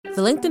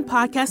The LinkedIn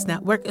Podcast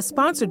Network is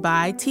sponsored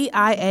by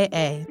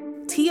TIAA.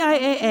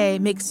 TIAA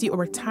makes you a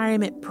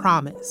retirement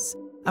promise,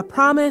 a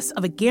promise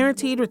of a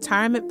guaranteed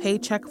retirement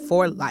paycheck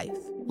for life.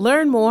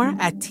 Learn more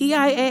at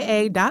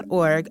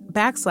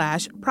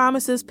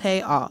TIAA.org/promises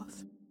pay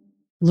off.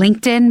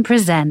 LinkedIn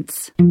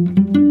presents.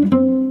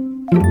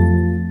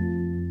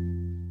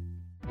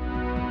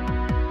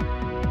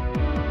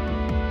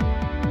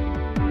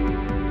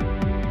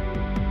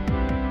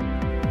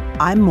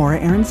 I'm Maura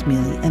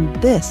Aarons-Mealy, and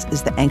this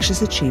is The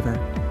Anxious Achiever,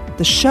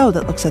 the show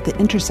that looks at the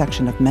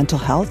intersection of mental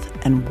health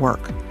and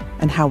work,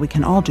 and how we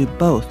can all do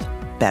both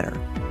better.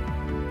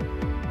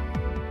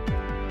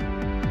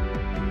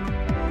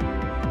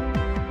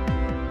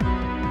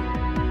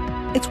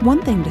 It's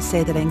one thing to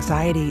say that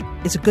anxiety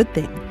is a good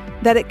thing,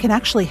 that it can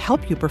actually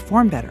help you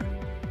perform better.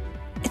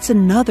 It's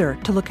another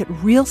to look at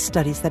real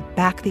studies that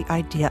back the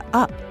idea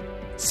up,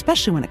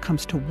 especially when it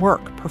comes to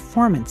work,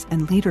 performance,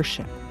 and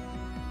leadership.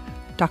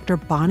 Dr.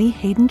 Bonnie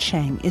Hayden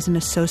Chang is an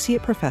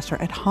associate professor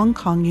at Hong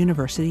Kong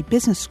University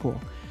Business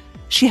School.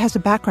 She has a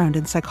background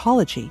in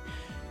psychology,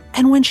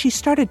 and when she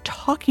started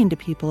talking to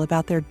people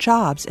about their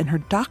jobs in her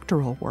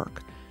doctoral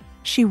work,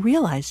 she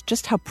realized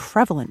just how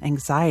prevalent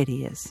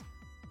anxiety is.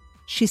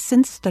 She's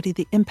since studied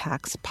the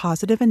impacts,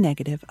 positive and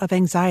negative, of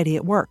anxiety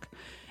at work,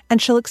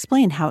 and she'll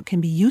explain how it can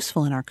be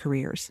useful in our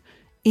careers,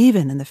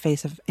 even in the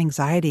face of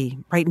anxiety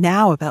right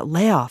now about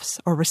layoffs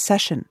or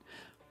recession.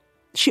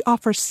 She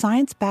offers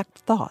science-backed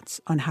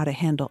thoughts on how to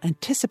handle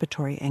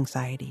anticipatory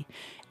anxiety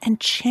and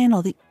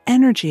channel the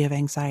energy of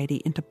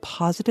anxiety into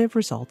positive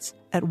results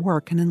at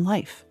work and in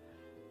life.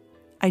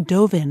 I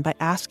dove in by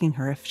asking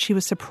her if she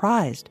was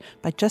surprised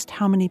by just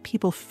how many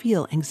people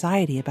feel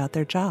anxiety about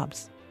their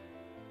jobs.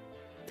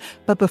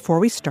 But before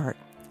we start,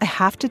 I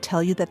have to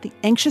tell you that The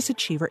Anxious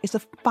Achiever is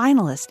a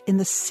finalist in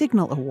the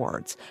Signal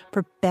Awards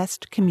for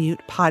Best Commute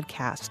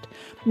Podcast.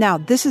 Now,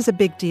 this is a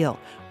big deal.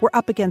 We're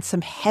up against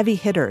some heavy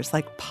hitters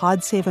like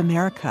Pod Save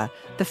America,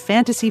 the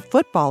Fantasy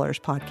Footballers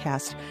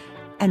podcast,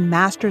 and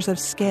Masters of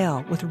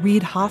Scale with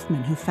Reid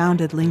Hoffman, who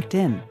founded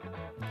LinkedIn.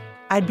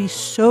 I'd be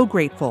so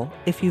grateful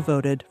if you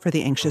voted for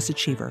The Anxious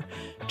Achiever.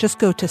 Just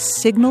go to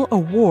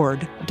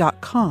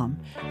signalaward.com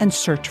and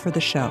search for the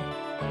show.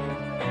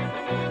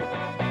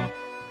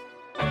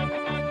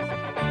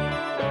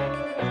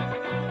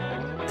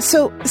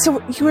 So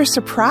you were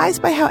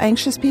surprised by how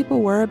anxious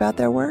people were about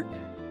their work?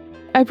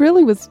 I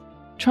really was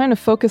trying to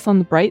focus on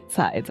the bright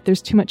side.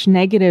 There's too much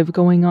negative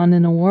going on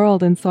in the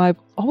world. And so I've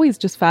always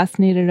just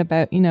fascinated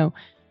about,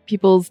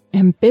 people's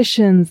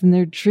ambitions and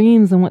their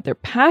dreams and what they're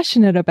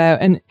passionate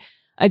about. And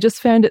I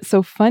just found it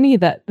so funny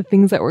that the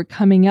things that were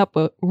coming up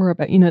were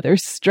about, their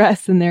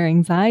stress and their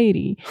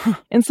anxiety.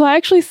 And so I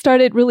actually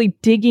started really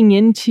digging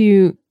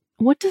into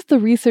what does the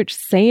research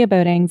say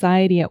about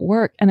anxiety at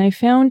work? And I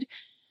found,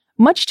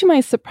 much to my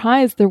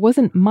surprise, there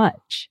wasn't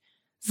much.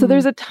 So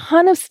there's a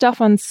ton of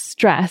stuff on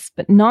stress,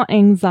 but not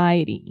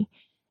anxiety.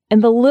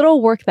 And the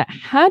little work that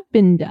had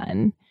been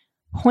done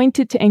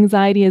pointed to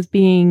anxiety as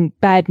being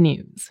bad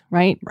news,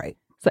 right? Right.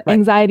 So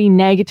anxiety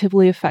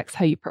negatively affects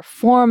how you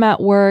perform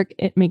at work.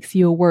 It makes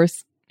you a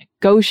worse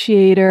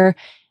negotiator.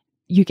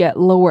 You get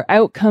lower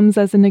outcomes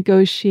as a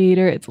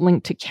negotiator. It's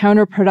linked to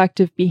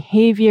counterproductive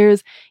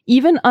behaviors,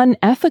 even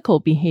unethical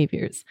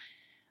behaviors.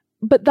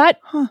 But that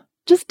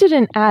just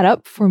didn't add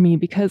up for me,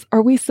 because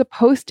are we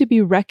supposed to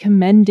be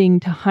recommending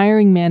to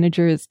hiring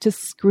managers to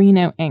screen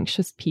out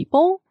anxious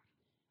people?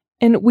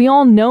 And we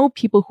all know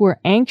people who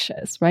are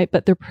anxious, right?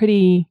 But they're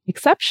pretty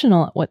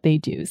exceptional at what they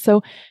do.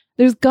 So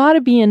there's got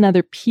to be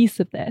another piece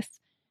of this.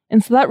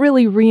 And so that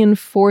really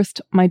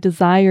reinforced my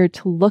desire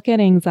to look at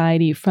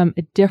anxiety from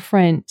a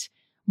different,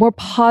 more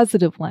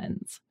positive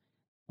lens.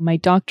 My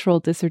doctoral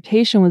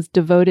dissertation was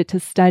devoted to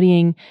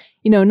studying,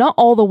 not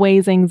all the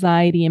ways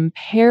anxiety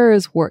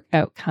impairs work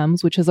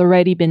outcomes, which has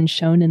already been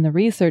shown in the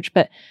research,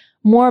 but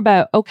more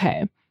about,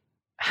 okay,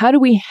 how do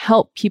we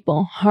help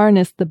people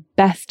harness the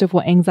best of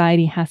what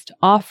anxiety has to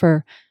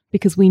offer?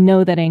 Because we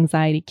know that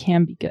anxiety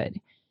can be good.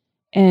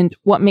 And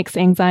what makes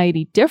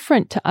anxiety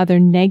different to other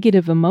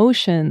negative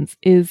emotions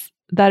is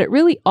that it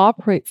really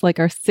operates like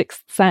our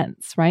sixth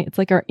sense, right? It's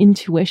like our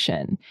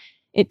intuition.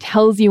 It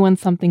tells you when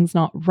something's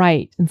not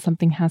right and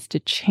something has to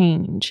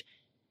change.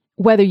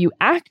 Whether you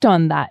act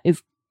on that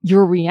is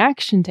your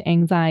reaction to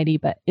anxiety,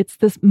 but it's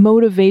this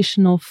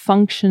motivational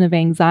function of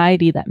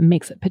anxiety that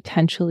makes it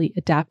potentially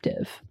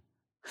adaptive.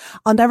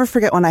 I'll never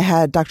forget when I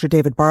had Dr.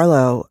 David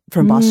Barlow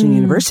from Boston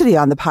University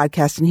on the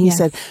podcast, and he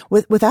said,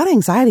 without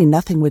anxiety,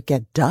 nothing would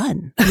get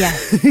done.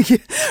 Yes.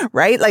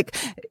 Right? Like,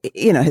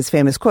 his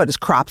famous quote is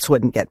crops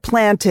wouldn't get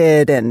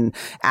planted and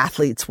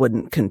athletes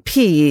wouldn't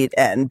compete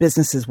and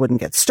businesses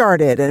wouldn't get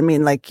started. I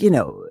mean,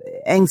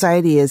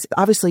 anxiety is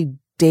obviously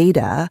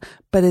data,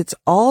 but it's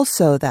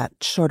also that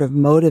sort of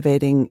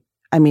motivating.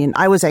 I mean,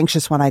 I was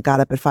anxious when I got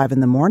up at 5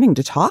 a.m.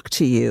 to talk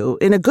to you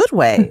in a good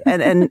way.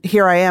 And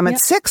here I am at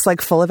 6,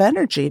 full of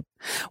energy.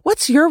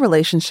 What's your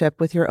relationship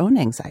with your own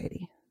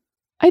anxiety?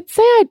 I'd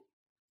say I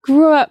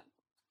grew up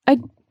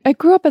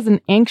as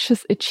an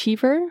anxious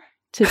achiever,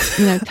 to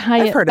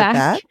tie it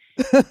back.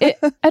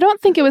 I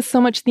don't think it was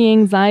so much the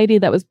anxiety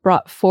that was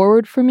brought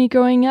forward for me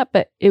growing up,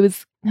 but it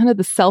was kind of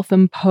the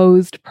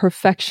self-imposed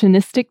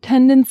perfectionistic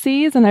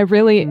tendencies. And I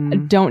really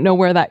don't know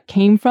where that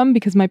came from,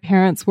 because my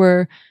parents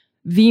were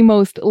the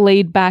most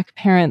laid-back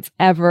parents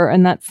ever.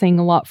 And that's saying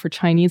a lot for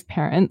Chinese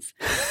parents.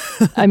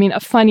 I mean, a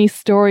funny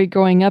story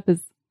growing up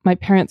is my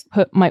parents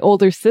put my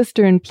older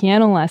sister in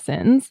piano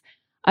lessons.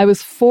 I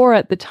was 4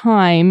 at the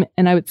time,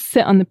 and I would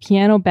sit on the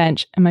piano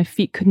bench and my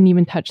feet couldn't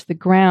even touch the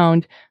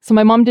ground. So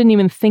my mom didn't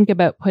even think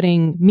about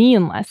putting me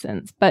in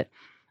lessons. But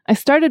I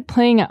started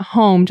playing at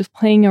home, just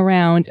playing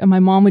around, and my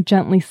mom would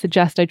gently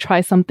suggest I try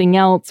something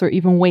else or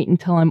even wait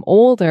until I'm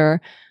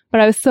older.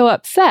 But I was so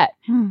upset.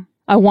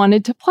 I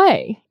wanted to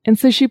play. And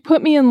so she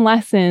put me in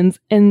lessons,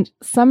 and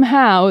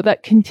somehow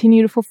that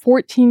continued for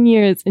 14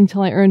 years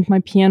until I earned my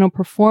piano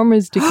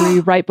performer's degree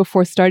right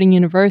before starting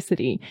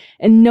university.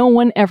 And no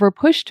one ever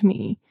pushed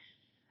me.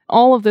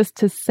 All of this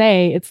to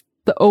say, it's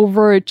the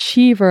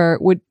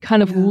overachiever would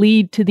kind of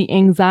lead to the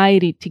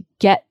anxiety to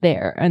get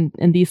there and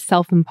these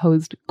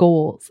self-imposed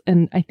goals.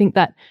 And I think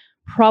that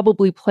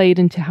probably played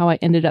into how I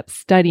ended up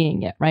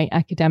studying it, right?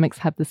 Academics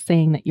have the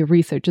saying that your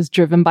research is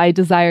driven by a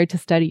desire to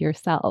study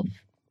yourself.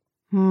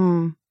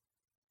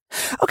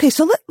 Okay,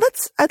 so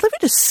I'd love you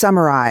to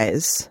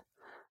summarize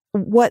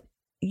what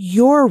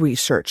your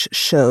research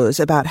shows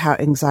about how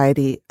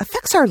anxiety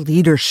affects our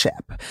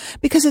leadership.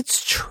 Because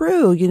it's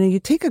true, you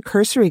take a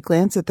cursory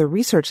glance at the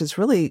research,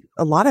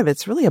 a lot of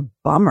it's really a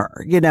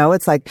bummer.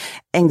 It's like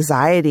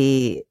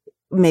anxiety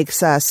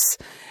makes us,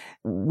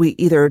 we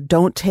either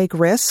don't take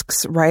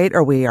risks, right?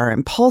 Or we are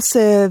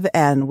impulsive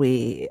and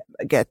we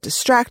get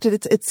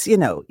distracted. It's,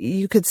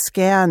 you could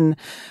scan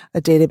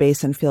a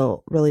database and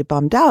feel really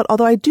bummed out.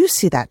 Although I do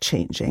see that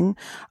changing.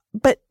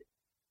 But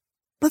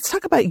let's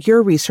talk about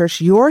your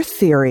research, your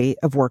theory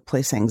of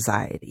workplace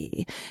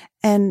anxiety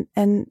and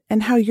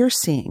how you're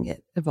seeing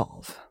it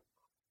evolve.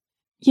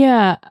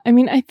 Yeah. I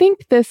mean, I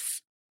think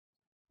this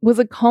was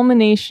a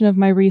culmination of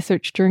my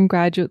research during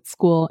graduate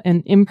school,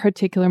 and in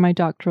particular, my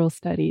doctoral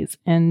studies.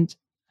 And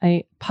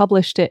I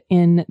published it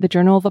in the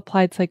Journal of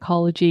Applied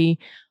Psychology,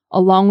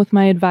 along with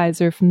my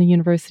advisor from the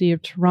University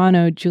of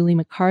Toronto, Julie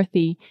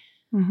McCarthy.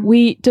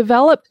 We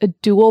developed a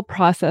dual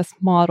process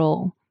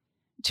model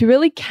to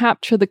really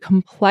capture the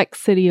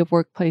complexity of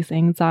workplace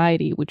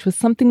anxiety, which was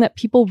something that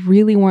people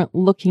really weren't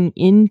looking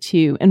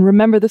into. And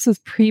remember, this was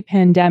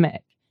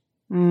pre-pandemic.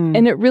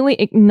 And it really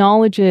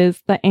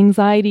acknowledges that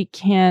anxiety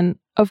can,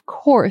 of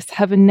course,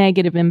 have a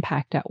negative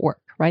impact at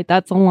work, right?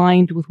 That's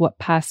aligned with what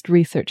past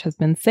research has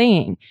been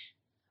saying.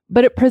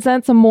 But it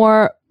presents a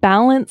more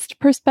balanced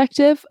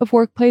perspective of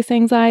workplace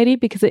anxiety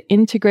because it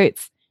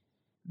integrates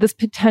this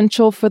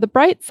potential for the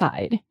bright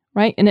side,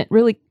 right? And it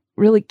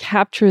really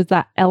captures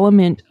that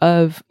element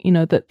of,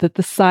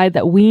 the side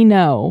that we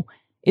know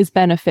is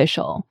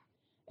beneficial.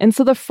 And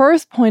so the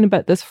first point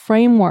about this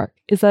framework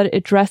is that it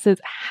addresses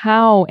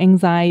how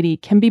anxiety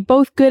can be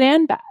both good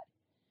and bad.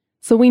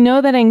 So we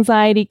know that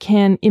anxiety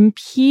can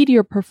impede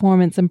your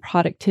performance and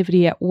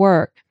productivity at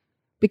work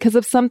because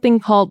of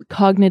something called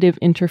cognitive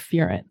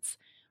interference,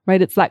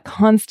 right? It's that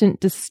constant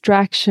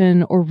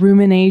distraction or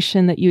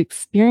rumination that you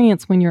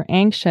experience when you're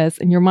anxious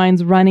and your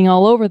mind's running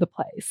all over the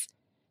place.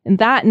 And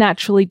that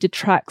naturally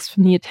detracts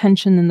from the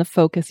attention and the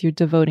focus you're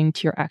devoting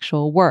to your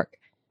actual work.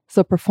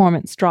 So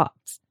performance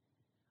drops.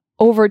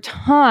 Over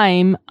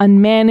time,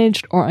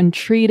 unmanaged or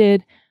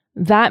untreated,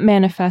 that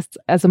manifests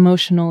as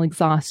emotional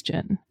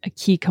exhaustion, a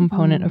key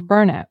component of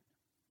burnout.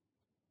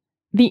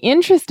 The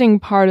interesting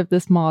part of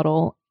this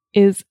model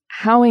is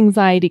how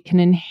anxiety can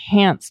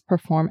enhance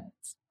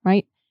performance,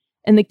 right?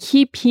 And the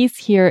key piece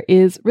here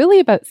is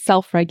really about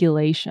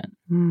self-regulation.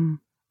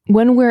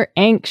 When we're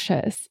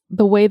anxious,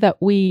 the way that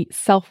we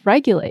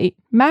self-regulate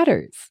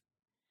matters.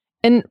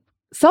 And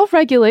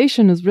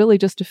self-regulation is really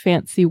just a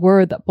fancy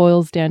word that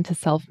boils down to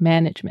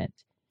self-management.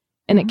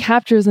 And it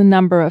captures a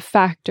number of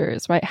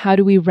factors, right? How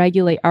do we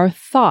regulate our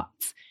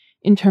thoughts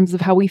in terms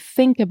of how we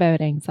think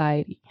about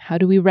anxiety? How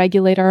do we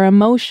regulate our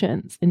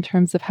emotions in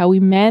terms of how we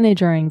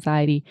manage our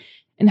anxiety?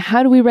 And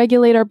how do we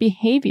regulate our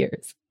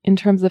behaviors in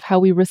terms of how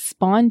we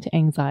respond to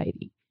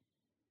anxiety?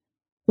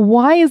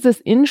 Why is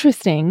this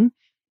interesting?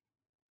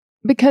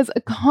 Because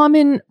a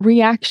common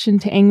reaction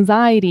to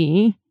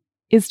anxiety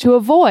is to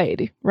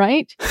avoid,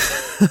 right?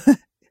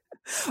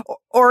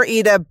 Or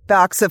eat a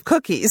box of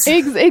cookies.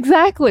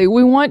 Exactly.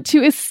 We want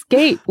to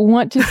escape. We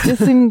want to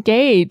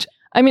disengage.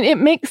 I mean, it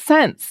makes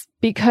sense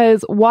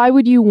because why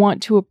would you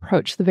want to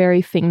approach the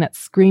very thing that's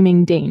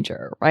screaming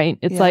danger, right?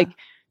 It's like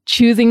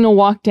choosing to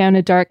walk down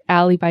a dark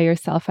alley by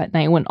yourself at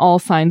night when all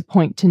signs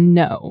point to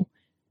no.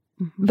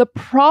 The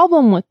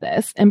problem with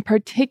this, and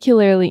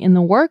particularly in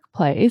the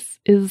workplace,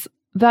 is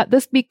that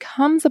this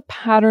becomes a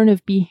pattern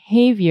of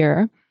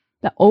behavior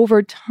that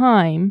over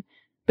time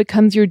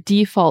becomes your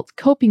default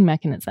coping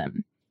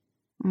mechanism.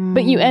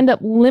 But you end up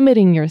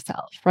limiting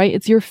yourself, right?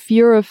 It's your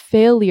fear of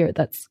failure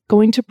that's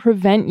going to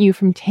prevent you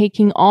from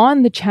taking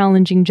on the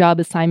challenging job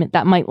assignment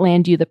that might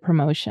land you the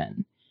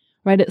promotion,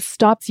 right? It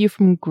stops you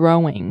from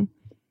growing.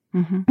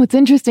 What's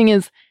interesting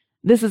is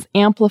this is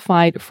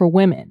amplified for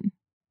women,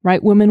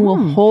 right? Women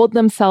will hold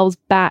themselves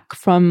back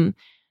from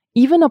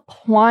even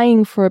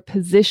applying for a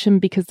position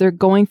because they're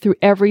going through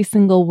every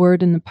single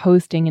word in the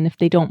posting. And if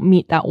they don't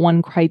meet that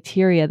one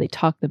criteria, they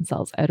talk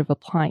themselves out of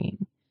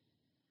applying.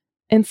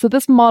 And so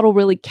this model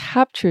really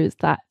captures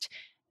that.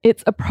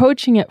 It's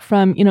approaching it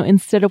from,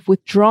 instead of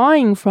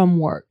withdrawing from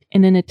work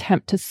in an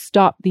attempt to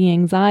stop the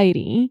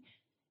anxiety,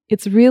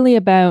 it's really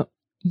about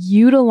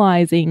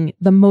utilizing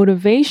the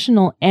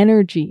motivational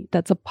energy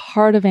that's a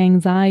part of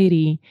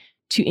anxiety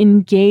to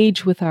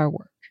engage with our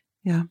work.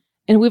 Yeah.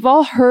 And we've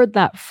all heard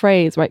that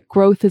phrase, right?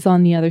 Growth is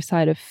on the other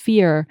side of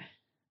fear.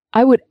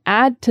 I would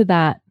add to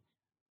that,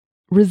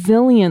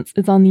 resilience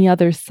is on the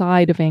other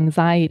side of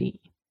anxiety.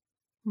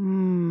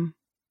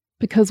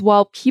 Because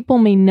while people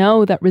may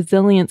know that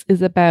resilience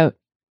is about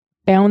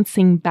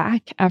bouncing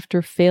back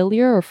after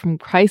failure or from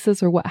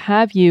crisis or what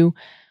have you,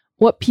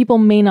 what people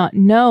may not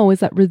know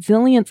is that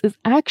resilience is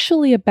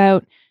actually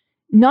about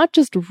not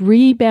just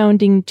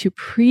rebounding to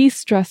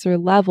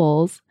pre-stressor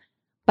levels,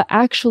 but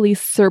actually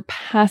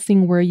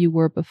surpassing where you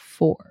were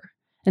before.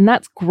 And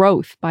that's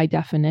growth by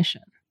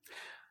definition.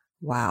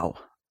 Wow.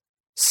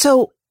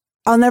 So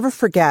I'll never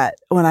forget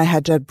when I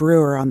had Jed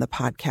Brewer on the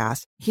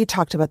podcast, he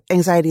talked about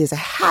anxiety as a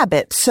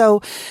habit.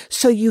 So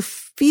you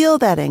feel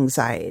that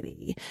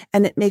anxiety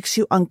and it makes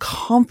you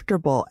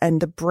uncomfortable, and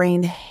the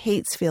brain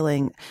hates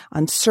feeling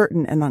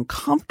uncertain and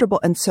uncomfortable.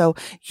 And so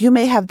you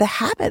may have the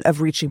habit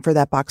of reaching for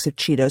that box of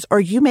Cheetos, or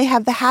you may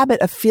have the habit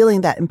of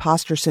feeling that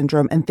imposter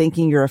syndrome and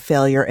thinking you're a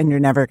failure and you're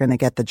never going to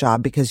get the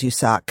job because you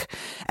suck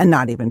and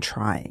not even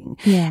trying.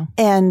 Yeah.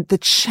 And the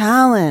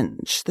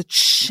challenge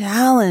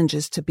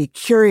is to be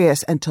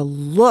curious and to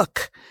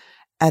look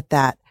at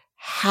that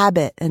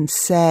habit and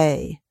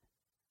say,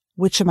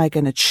 which am I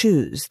going to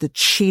choose? The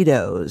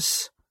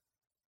Cheetos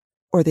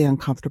or the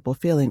uncomfortable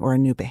feeling or a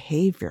new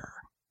behavior?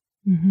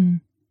 Mm-hmm.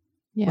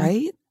 Yeah.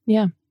 Right?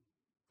 Yeah.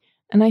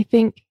 And I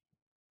think,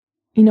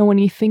 when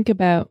you think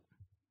about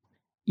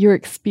your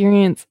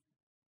experience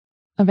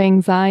of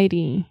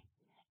anxiety,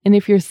 and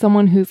if you're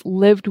someone who's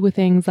lived with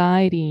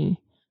anxiety,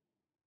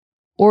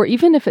 or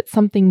even if it's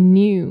something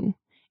new,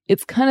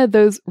 it's kind of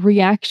those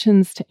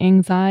reactions to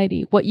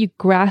anxiety, what you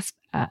grasp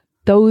at,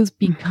 those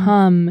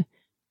become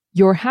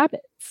your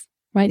habits,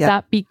 right? Yep.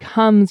 That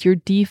becomes your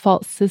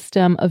default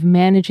system of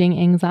managing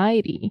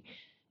anxiety.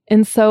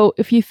 And so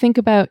if you think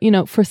about,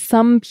 for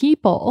some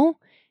people,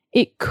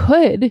 it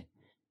could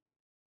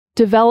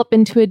develop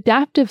into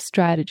adaptive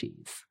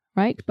strategies,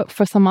 right? But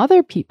for some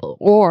other people,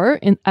 or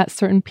at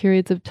certain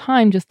periods of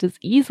time, just as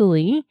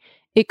easily,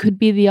 it could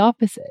be the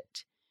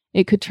opposite.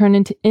 It could turn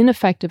into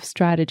ineffective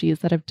strategies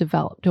that have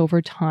developed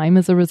over time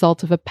as a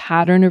result of a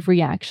pattern of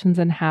reactions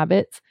and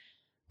habits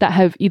that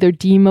have either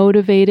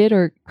demotivated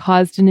or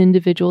caused an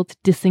individual to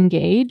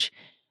disengage.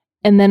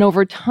 And then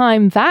over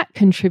time, that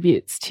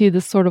contributes to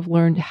this sort of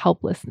learned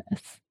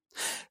helplessness.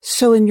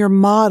 So in your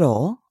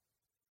model,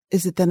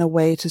 is it then a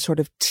way to sort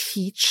of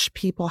teach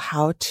people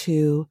how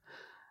to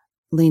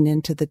lean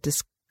into the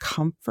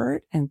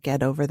discomfort and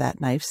get over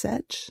that knife's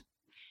edge?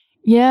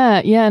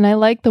 Yeah. And I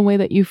like the way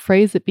that you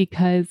phrase it,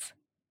 because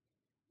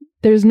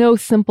there's no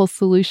simple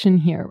solution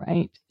here,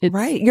 right?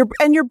 Right.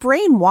 Your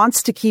brain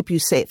wants to keep you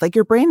safe. Like,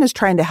 your brain is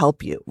trying to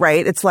help you,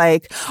 right? It's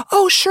like,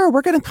 oh, sure,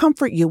 we're going to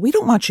comfort you. We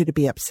don't want you to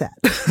be upset.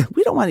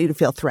 We don't want you to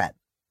feel threat.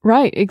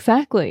 Right.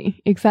 Exactly.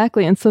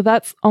 And so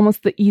that's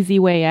almost the easy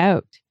way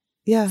out.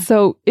 Yeah.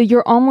 So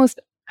you're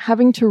almost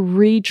having to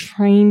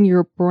retrain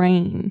your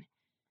brain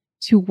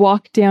to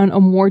walk down a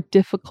more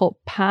difficult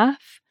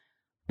path,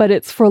 but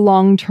it's for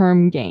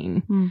long-term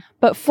gain.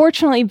 But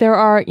fortunately, there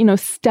are,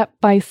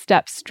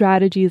 step-by-step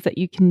strategies that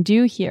you can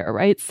do here,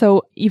 right?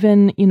 So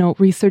even,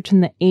 research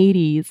in the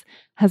 80s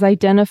has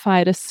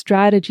identified a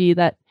strategy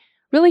that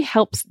really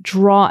helps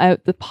draw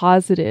out the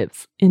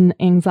positives in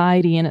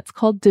anxiety, and it's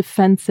called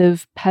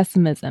defensive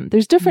pessimism.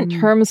 There's different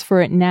terms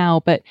for it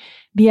now, but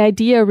the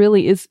idea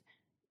really is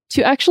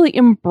to actually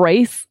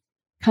embrace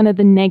kind of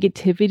the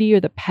negativity or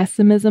the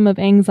pessimism of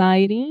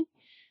anxiety,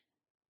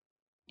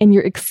 and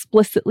you're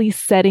explicitly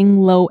setting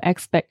low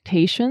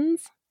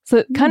expectations. So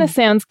it kind of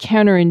sounds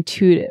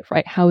counterintuitive,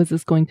 right? How is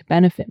this going to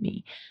benefit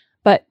me?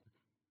 But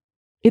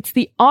it's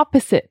the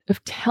opposite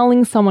of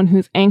telling someone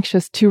who's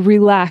anxious to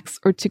relax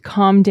or to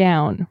calm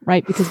down,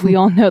 right? Because we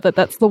all know that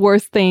that's the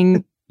worst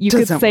thing you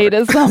could say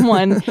to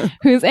someone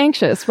who's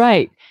anxious,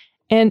 right?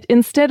 And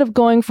instead of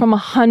going from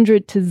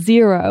 100 to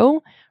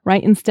 0,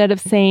 right? Instead of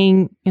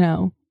saying,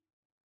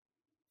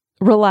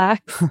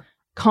 relax,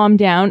 calm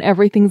down,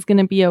 everything's going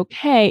to be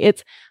okay.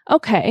 It's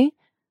okay.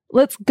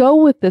 Let's go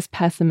with this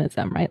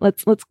pessimism, right?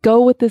 Let's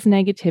go with this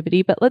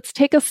negativity, but let's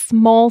take a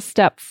small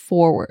step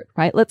forward,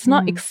 right? Let's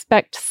not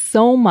expect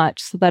so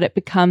much so that it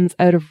becomes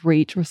out of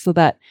reach, or so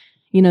that,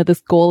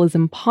 this goal is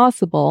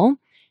impossible.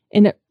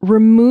 And it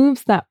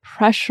removes that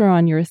pressure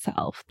on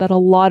yourself that a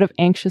lot of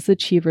anxious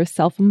achievers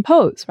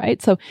self-impose,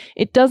 right? So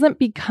it doesn't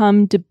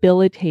become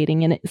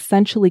debilitating, and it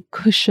essentially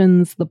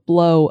cushions the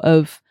blow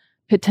of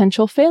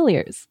potential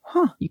failures.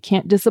 You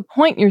can't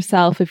disappoint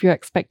yourself if your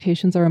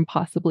expectations are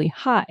impossibly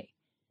high.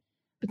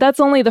 But that's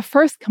only the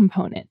first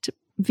component.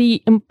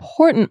 The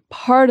important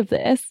part of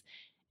this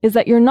is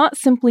that you're not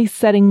simply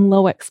setting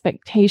low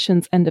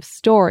expectations, end of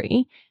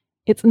story.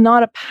 It's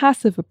not a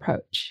passive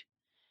approach.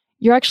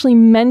 You're actually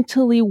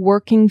mentally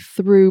working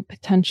through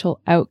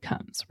potential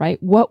outcomes,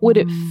 right? What would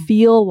it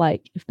feel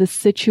like if the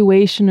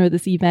situation or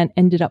this event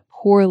ended up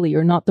poorly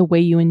or not the way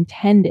you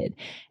intended?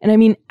 And I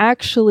mean,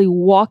 actually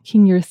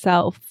walking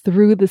yourself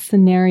through the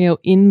scenario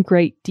in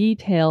great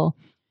detail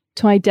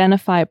to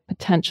identify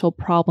potential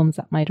problems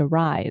that might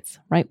arise,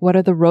 right? What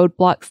are the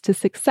roadblocks to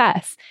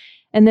success?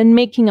 And then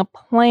making a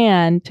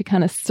plan to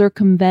kind of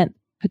circumvent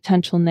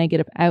potential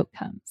negative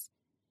outcomes.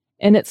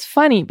 And it's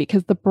funny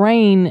because the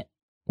brain,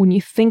 when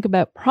you think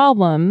about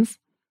problems,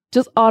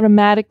 just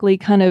automatically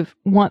kind of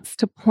wants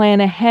to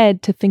plan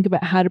ahead to think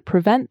about how to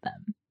prevent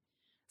them.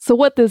 So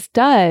what this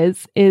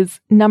does is,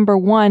 number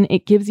one,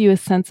 it gives you a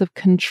sense of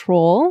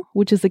control,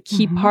 which is a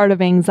key part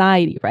of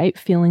anxiety, right?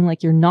 Feeling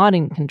like you're not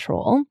in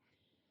control.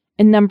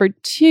 And number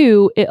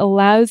two, it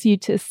allows you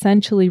to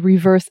essentially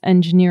reverse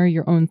engineer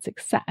your own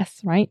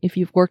success, right? If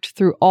you've worked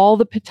through all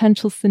the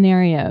potential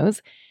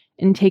scenarios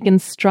and taken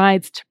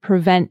strides to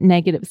prevent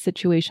negative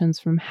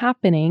situations from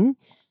happening,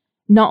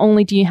 not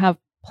only do you have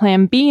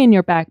plan B in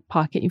your back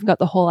pocket, you've got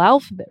the whole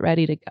alphabet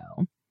ready to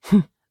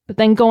go. But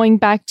then going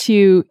back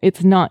to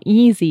it's not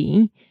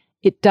easy,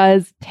 it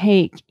does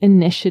take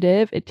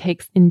initiative. It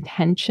takes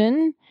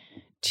intention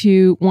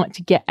to want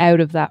to get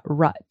out of that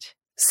rut.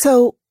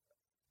 So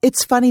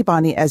it's funny,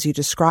 Bonnie, as you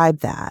describe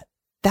that,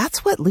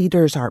 that's what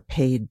leaders are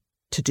paid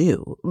to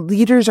do.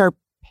 Leaders are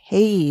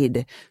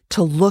paid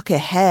to look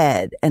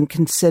ahead and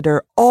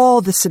consider all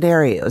the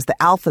scenarios, the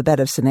alphabet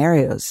of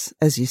scenarios,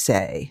 as you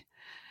say,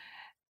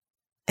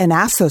 and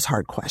ask those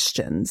hard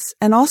questions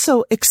and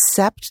also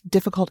accept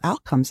difficult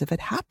outcomes if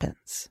it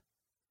happens.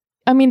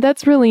 I mean,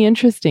 that's really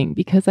interesting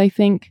because I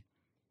think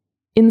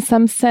in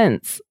some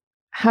sense,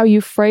 how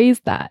you phrase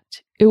that,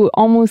 it would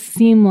almost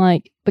seem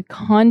like the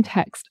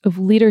context of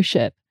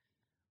leadership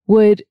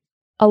would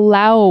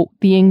allow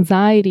the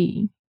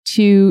anxiety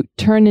to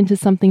turn into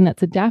something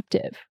that's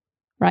adaptive,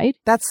 right?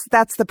 That's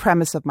the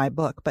premise of my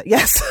book, but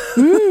yes.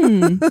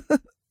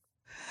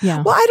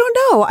 Yeah. Well, I don't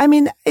know. I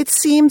mean, it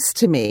seems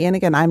to me, and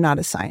again, I'm not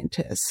a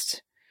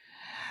scientist,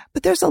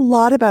 but there's a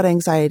lot about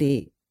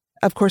anxiety,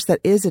 of course, that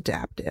is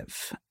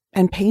adaptive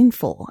and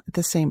painful at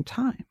the same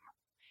time.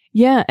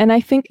 Yeah. And I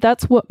think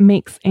that's what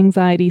makes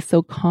anxiety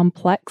so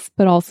complex,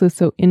 but also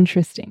so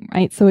interesting,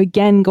 right? So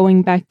again,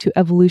 going back to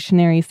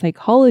evolutionary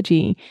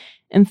psychology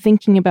and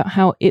thinking about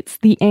how it's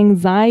the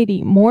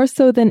anxiety more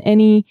so than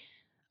any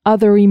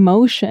other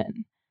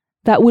emotion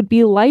that would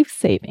be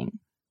life-saving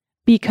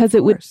because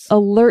it would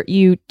alert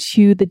you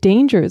to the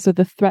dangers or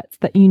the threats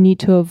that you need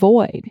to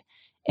avoid.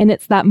 And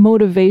it's that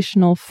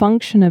motivational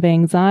function of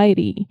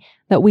anxiety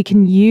that we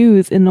can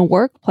use in the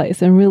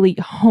workplace and really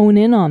hone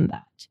in on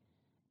that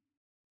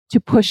to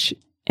push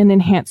and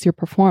enhance your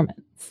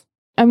performance.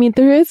 I mean,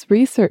 there is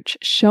research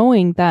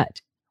showing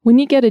that when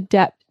you get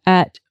adept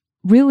at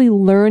really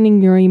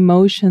learning your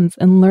emotions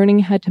and learning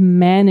how to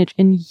manage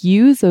and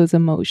use those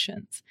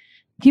emotions,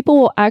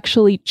 people will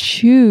actually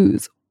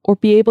choose or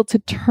be able to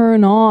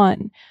turn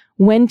on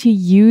when to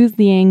use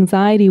the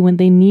anxiety when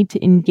they need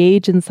to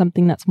engage in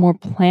something that's more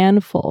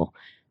planful.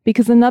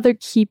 Because another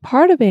key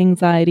part of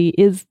anxiety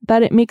is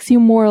that it makes you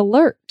more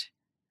alert.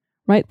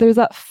 Right? There's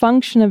that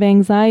function of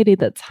anxiety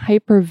that's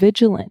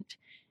hypervigilant.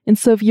 And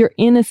so if you're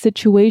in a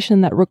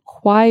situation that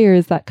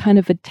requires that kind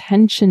of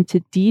attention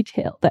to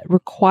detail, that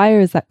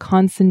requires that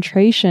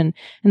concentration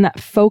and that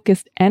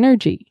focused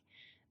energy,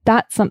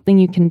 that's something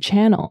you can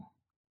channel.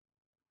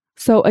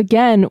 So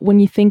again, when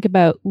you think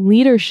about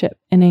leadership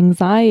and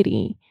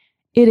anxiety,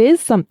 it is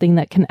something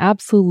that can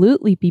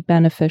absolutely be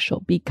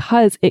beneficial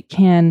because it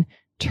can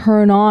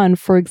turn on,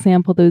 for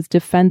example, those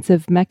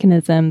defensive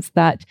mechanisms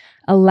that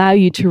allow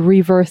you to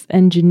reverse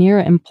engineer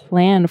and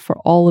plan for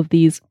all of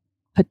these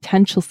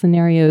potential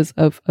scenarios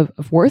of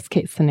worst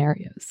case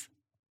scenarios.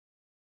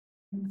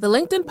 The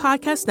LinkedIn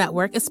Podcast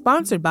Network is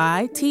sponsored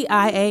by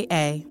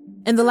TIAA.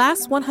 In the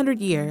last 100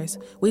 years,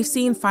 we've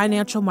seen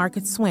financial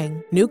markets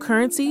swing, new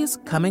currencies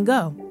come and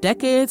go,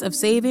 decades of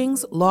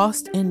savings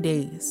lost in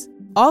days,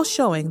 all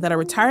showing that a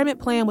retirement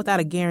plan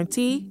without a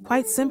guarantee,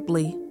 quite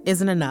simply,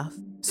 isn't enough.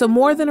 So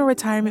more than a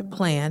retirement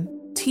plan,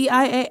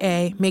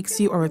 TIAA makes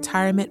you a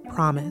retirement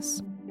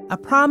promise. A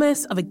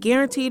promise of a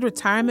guaranteed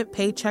retirement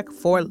paycheck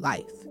for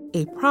life.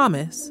 A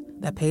promise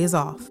that pays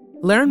off.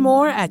 Learn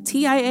more at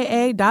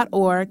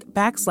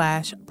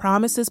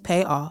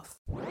TIAA.org/promisespayoff.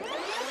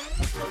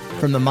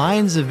 From the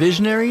minds of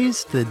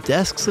visionaries to the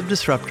desks of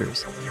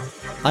disruptors,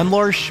 I'm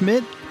Lars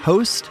Schmidt,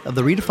 host of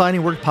the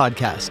Redefining Work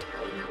podcast.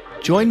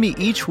 Join me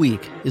each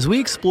week as we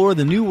explore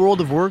the new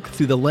world of work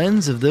through the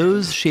lens of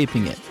those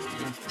shaping it.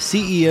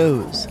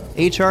 CEOs,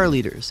 HR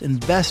leaders,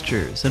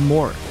 investors, and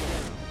more.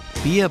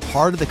 Be a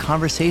part of the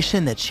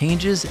conversation that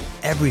changes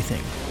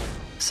everything.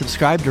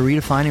 Subscribe to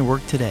Redefining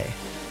Work today.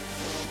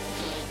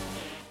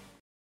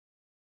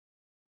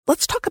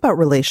 Let's talk about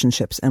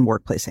relationships and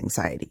workplace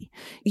anxiety.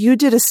 You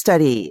did a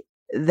study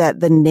that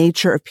the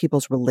nature of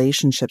people's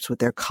relationships with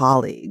their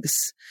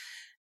colleagues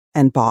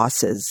and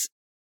bosses,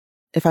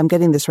 if I'm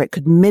getting this right,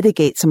 could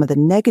mitigate some of the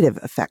negative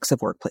effects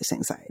of workplace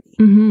anxiety.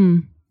 Mm-hmm.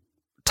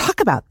 Talk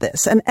about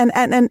this. And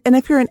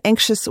if you're an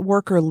anxious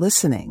worker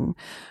listening,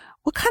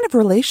 what kind of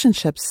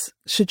relationships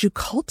should you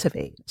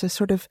cultivate to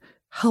sort of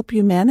help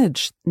you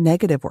manage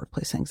negative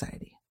workplace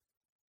anxiety?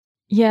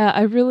 Yeah,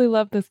 I really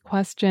love this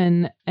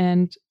question.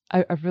 And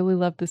I really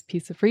love this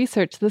piece of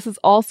research. This is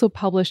also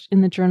published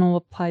in the Journal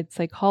of Applied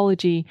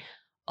Psychology,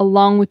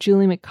 along with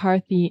Julie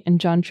McCarthy and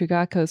John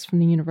Trigakos from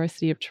the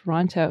University of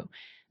Toronto.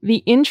 The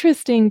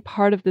interesting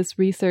part of this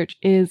research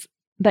is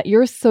that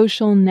your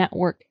social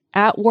network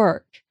at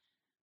work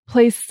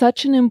plays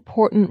such an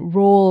important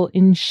role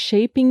in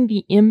shaping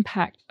the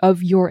impact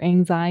of your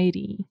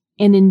anxiety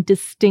and in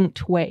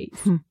distinct ways.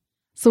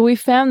 So we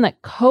found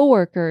that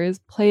coworkers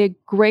play a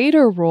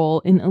greater role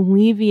in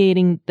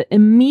alleviating the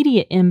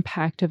immediate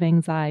impact of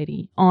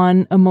anxiety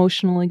on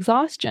emotional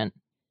exhaustion,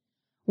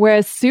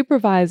 whereas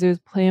supervisors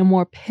play a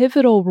more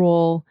pivotal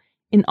role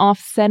in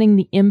offsetting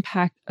the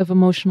impact of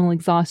emotional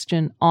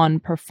exhaustion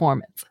on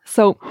performance.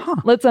 So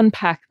let's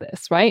unpack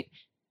this, right?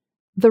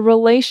 The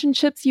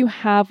relationships you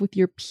have with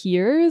your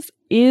peers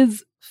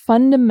is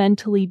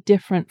fundamentally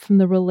different from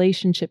the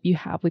relationship you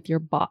have with your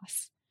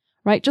boss.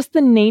 Right? Just the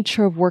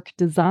nature of work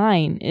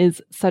design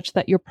is such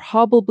that you're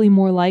probably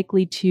more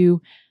likely to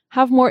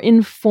have more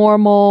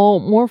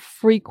informal, more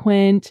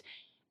frequent,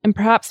 and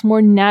perhaps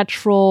more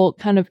natural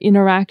kind of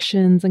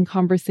interactions and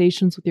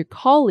conversations with your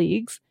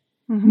colleagues,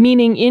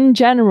 meaning in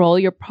general,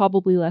 you're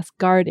probably less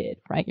guarded,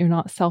 right? You're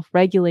not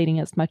self-regulating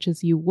as much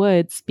as you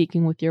would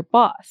speaking with your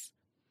boss.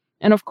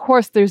 And of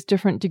course, there's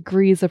different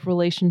degrees of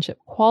relationship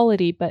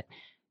quality, but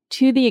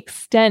to the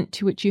extent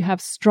to which you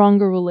have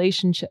stronger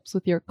relationships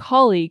with your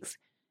colleagues,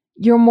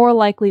 you're more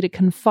likely to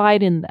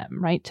confide in them,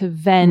 right? To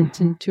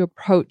vent and to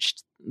approach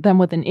them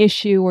with an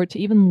issue or to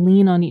even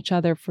lean on each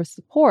other for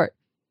support.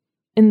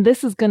 And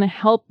this is going to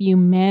help you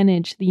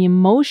manage the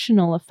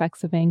emotional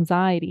effects of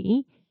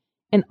anxiety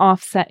and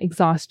offset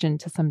exhaustion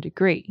to some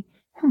degree.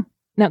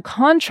 Now,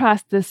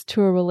 contrast this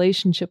to a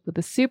relationship with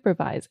a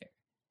supervisor.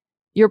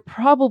 You're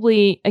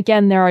probably,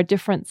 again, there are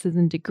differences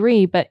in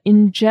degree, but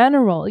in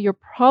general, you're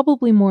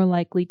probably more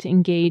likely to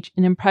engage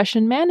in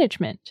impression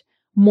management,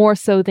 more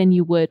so than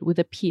you would with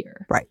a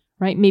peer.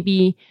 Right?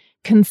 Maybe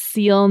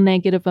conceal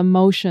negative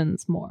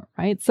emotions more,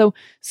 right? So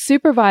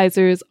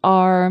supervisors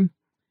are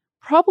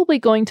probably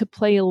going to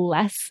play a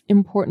less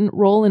important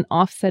role in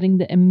offsetting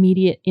the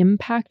immediate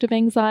impact of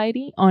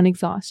anxiety on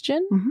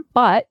exhaustion.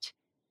 But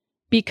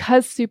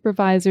because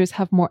supervisors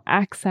have more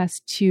access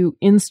to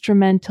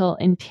instrumental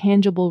and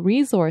tangible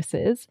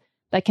resources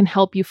that can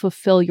help you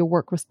fulfill your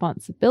work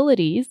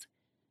responsibilities,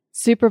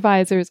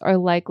 supervisors are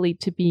likely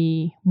to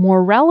be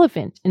more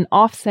relevant in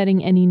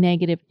offsetting any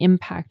negative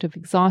impact of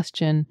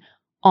exhaustion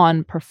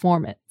on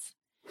performance.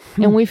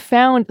 And we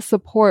found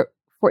support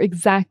for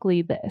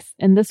exactly this.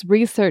 And this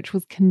research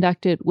was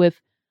conducted with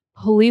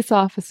police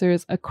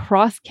officers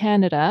across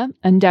Canada,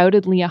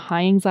 undoubtedly a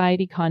high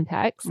anxiety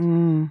context.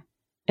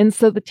 And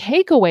so the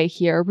takeaway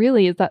here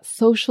really is that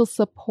social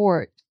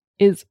support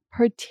is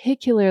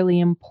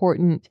particularly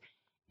important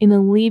in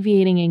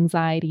alleviating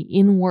anxiety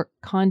in work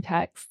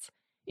contexts,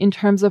 in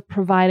terms of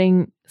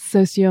providing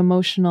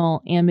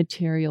socio-emotional and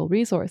material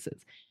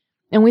resources.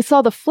 And we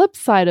saw the flip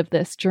side of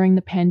this during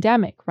the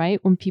pandemic, right?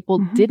 When people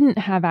didn't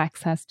have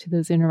access to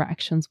those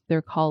interactions with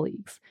their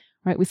colleagues,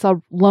 right? We saw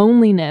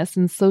loneliness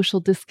and social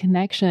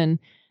disconnection.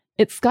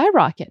 It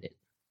skyrocketed.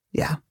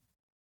 Yeah.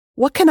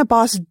 What can a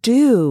boss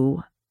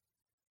do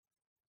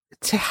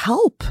to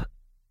help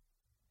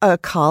a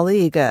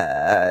colleague,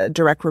 a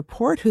direct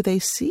report who they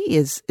see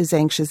is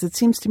anxious? It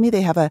seems to me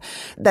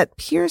that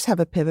peers have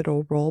a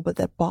pivotal role, but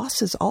that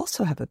bosses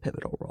also have a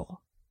pivotal role.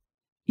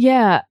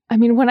 Yeah. I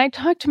mean, when I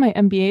talk to my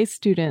MBA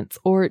students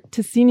or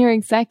to senior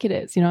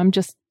executives, I'm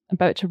just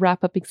about to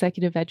wrap up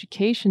executive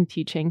education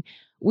teaching,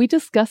 we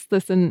discuss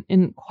this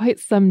in quite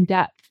some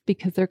depth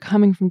because they're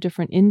coming from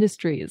different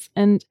industries.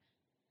 And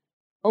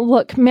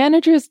look,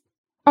 managers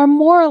are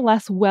more or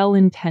less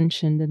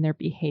well-intentioned in their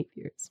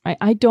behaviors, right?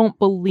 I don't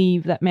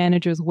believe that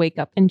managers wake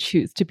up and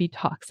choose to be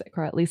toxic,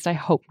 or at least I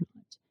hope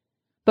not.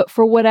 But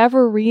for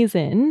whatever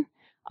reason,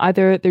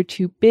 either they're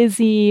too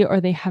busy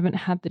or they haven't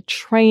had the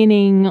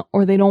training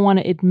or they don't want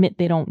to admit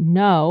they don't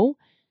know,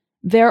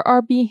 there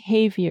are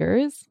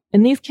behaviors,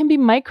 and these can be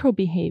micro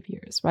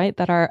behaviors, right?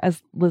 That are,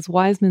 as Liz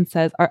Wiseman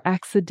says, are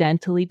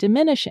accidentally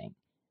diminishing.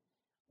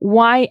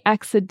 Why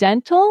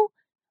accidental?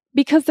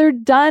 Because they're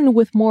done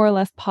with more or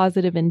less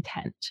positive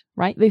intent,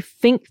 right? They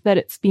think that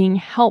it's being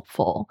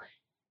helpful.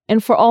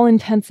 And for all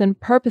intents and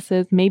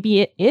purposes, maybe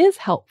it is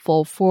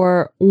helpful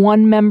for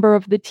one member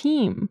of the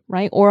team,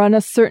 right? Or on a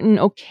certain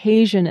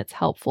occasion, it's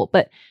helpful.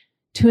 But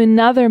to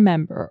another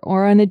member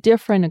or on a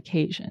different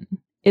occasion,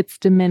 it's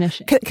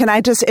diminishing. Can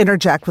I just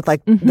interject with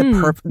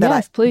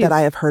Please. that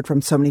I have heard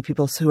from so many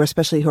people who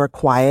are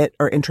quiet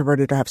or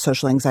introverted or have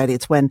social anxiety?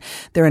 It's when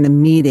they're in a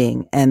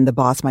meeting and the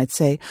boss might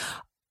say,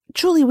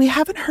 "Julie, we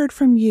haven't heard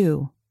from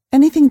you.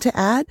 Anything to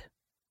add?"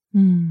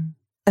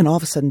 And all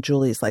of a sudden,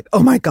 Julie's like,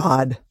 oh my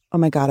God,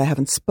 I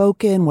haven't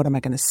spoken. What am I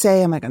going to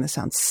say? Am I going to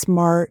sound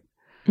smart?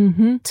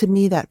 Mm-hmm. To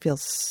me, that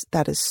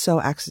is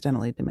so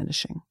accidentally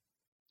diminishing.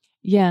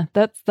 Yeah,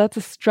 that's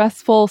a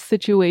stressful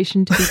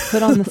situation to be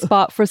put on the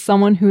spot for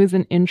someone who is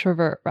an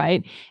introvert,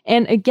 right?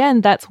 And again,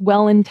 that's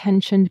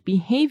well-intentioned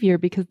behavior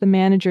because the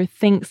manager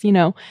thinks,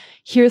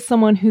 here's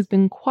someone who's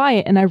been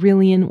quiet and I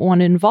really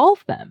want to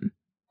involve them.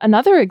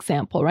 Another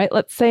example, right?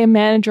 Let's say a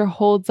manager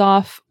holds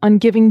off on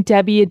giving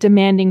Debbie a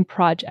demanding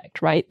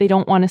project, right? They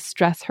don't want to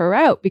stress her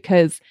out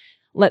because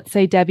let's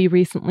say Debbie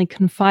recently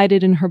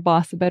confided in her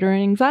boss about her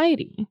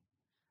anxiety.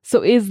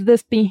 So is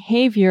this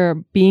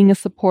behavior being a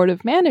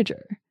supportive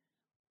manager?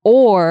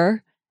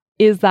 Or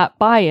is that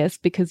bias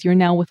because you're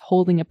now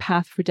withholding a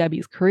path for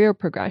Debbie's career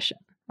progression,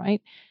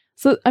 right?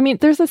 So,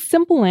 there's a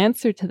simple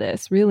answer to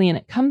this, really, and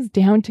it comes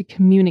down to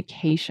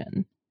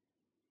communication.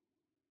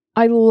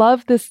 I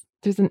love this.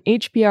 There's an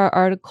HBR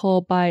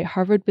article by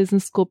Harvard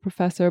Business School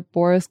professor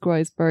Boris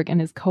Groysberg and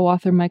his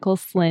co-author Michael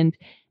Slind,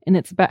 and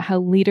it's about how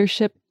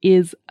leadership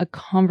is a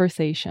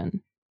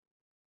conversation.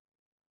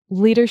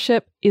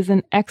 Leadership is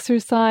an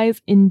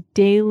exercise in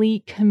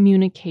daily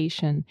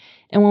communication.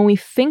 And when we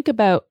think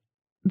about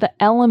the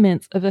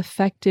elements of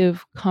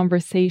effective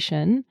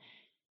conversation,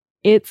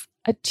 it's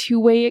a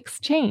two-way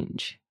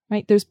exchange,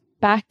 right? There's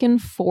back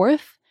and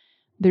forth,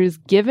 there's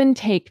give and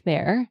take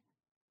there,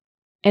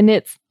 and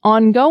it's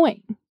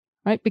ongoing,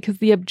 right? Because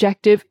the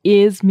objective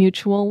is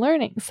mutual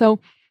learning. So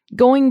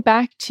going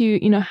back to,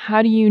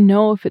 how do you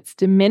know if it's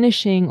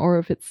diminishing or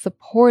if it's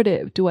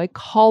supportive? Do I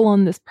call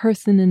on this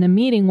person in a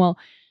meeting? Well,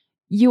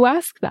 you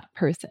ask that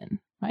person,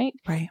 right?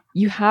 Right.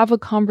 You have a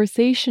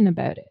conversation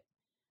about it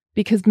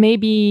because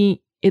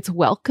maybe it's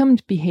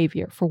welcomed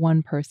behavior for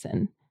one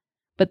person,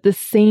 but the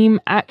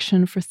same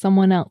action for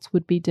someone else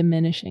would be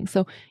diminishing.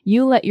 So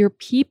you let your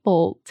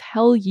people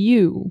tell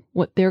you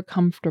what they're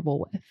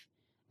comfortable with.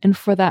 And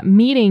for that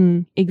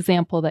meeting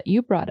example that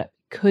you brought up,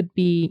 could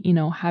be,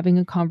 having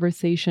a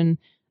conversation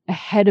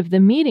ahead of the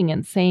meeting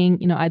and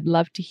saying, I'd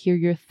love to hear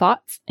your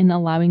thoughts and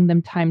allowing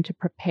them time to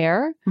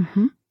prepare.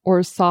 Mm-hmm.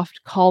 Or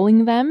soft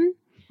calling them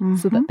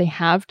so that they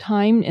have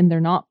time and they're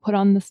not put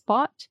on the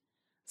spot.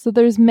 So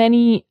there's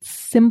many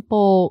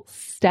simple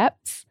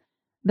steps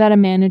that a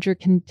manager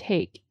can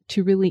take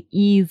to really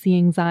ease the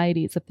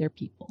anxieties of their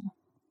people.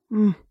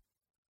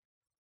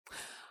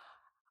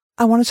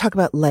 I want to talk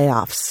about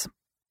layoffs.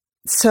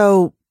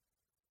 So,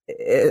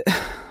 we're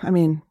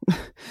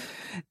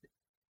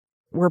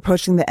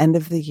approaching the end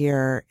of the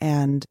year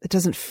and it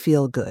doesn't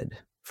feel good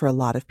for a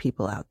lot of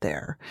people out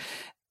there.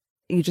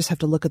 You just have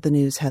to look at the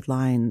news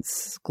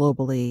headlines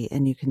globally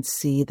and you can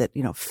see that,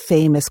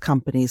 famous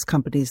companies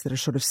that are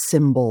sort of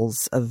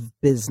symbols of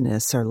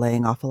business are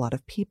laying off a lot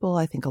of people.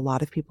 I think a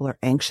lot of people are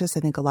anxious. I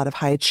think a lot of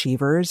high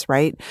achievers,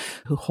 right,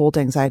 who hold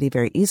anxiety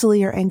very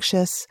easily are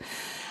anxious.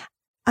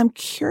 I'm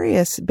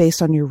curious,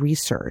 based on your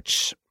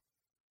research,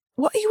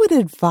 what you would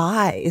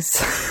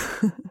advise,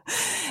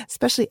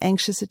 especially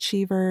anxious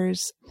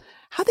achievers,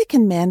 how they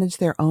can manage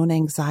their own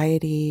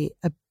anxiety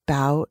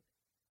about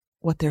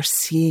what they're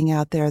seeing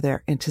out there,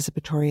 their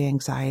anticipatory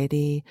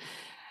anxiety,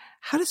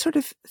 how to sort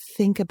of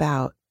think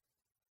about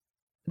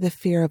the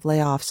fear of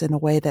layoffs in a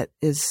way that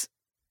is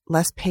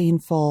less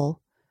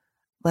painful,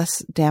 less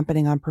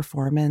dampening on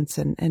performance,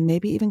 and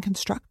maybe even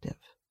constructive.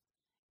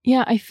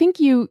 Yeah, I think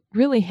you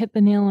really hit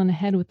the nail on the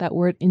head with that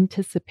word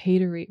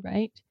anticipatory,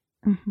 right?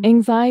 Mm-hmm.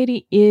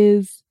 Anxiety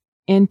is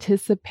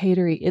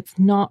anticipatory. It's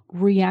not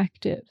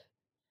reactive,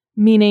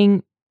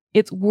 meaning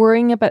it's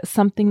worrying about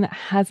something that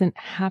hasn't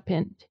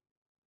happened.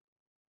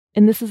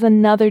 And this is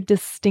another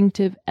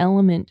distinctive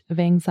element of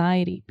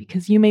anxiety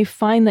because you may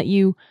find that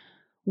you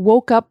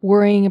woke up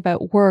worrying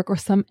about work or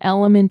some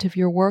element of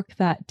your work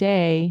that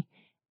day,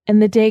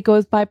 and the day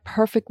goes by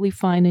perfectly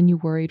fine and you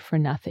worried for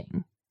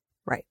nothing.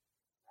 Right.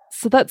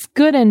 So that's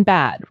good and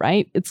bad,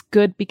 right? It's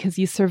good because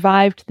you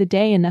survived the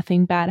day and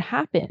nothing bad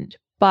happened,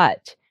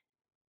 but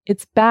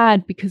it's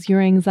bad because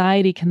your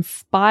anxiety can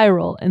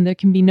spiral and there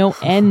can be no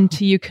end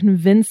to you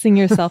convincing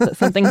yourself that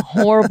something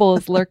horrible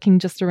is lurking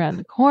just around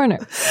the corner.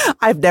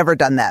 I've never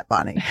done that,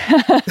 Bonnie.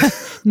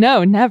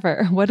 No,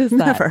 never. What is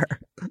that? Never.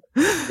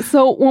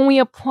 So when we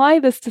apply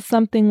this to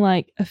something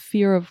like a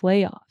fear of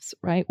layoffs,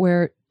 right,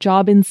 where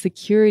job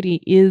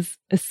insecurity is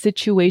a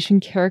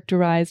situation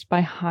characterized by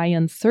high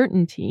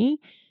uncertainty,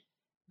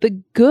 the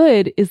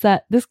good is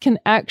that this can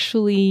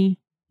actually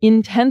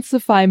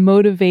intensify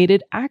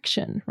motivated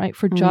action, right,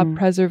 for job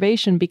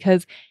preservation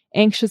because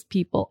anxious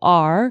people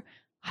are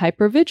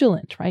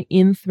hypervigilant, right,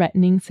 in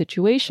threatening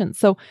situations.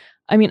 So,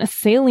 a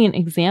salient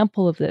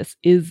example of this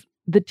is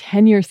the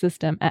tenure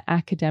system at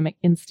academic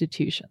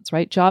institutions,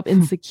 right? Job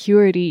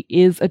insecurity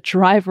is a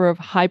driver of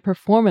high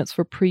performance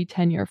for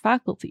pre-tenure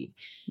faculty.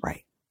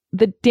 Right.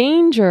 The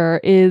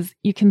danger is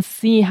you can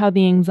see how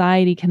the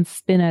anxiety can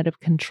spin out of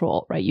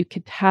control, right? You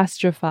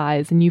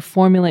catastrophize and you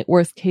formulate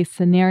worst case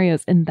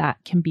scenarios, and that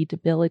can be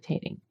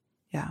debilitating.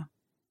 Yeah.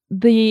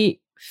 The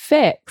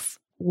fix,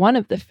 one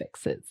of the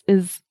fixes,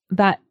 is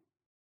that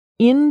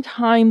in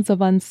times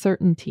of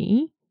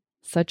uncertainty,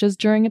 such as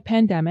during a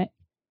pandemic,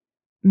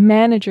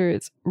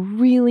 managers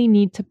really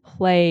need to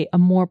play a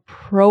more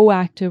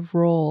proactive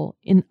role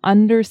in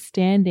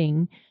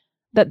understanding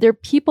that their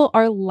people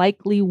are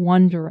likely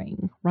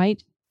wondering,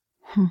 right?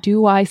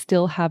 Do I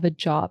still have a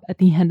job at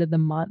the end of the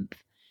month?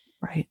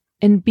 Right.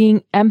 And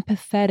being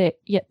empathetic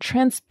yet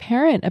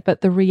transparent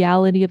about the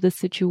reality of the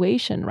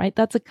situation, right?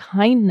 That's a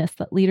kindness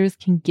that leaders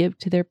can give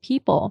to their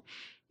people,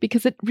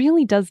 because it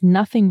really does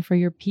nothing for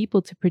your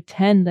people to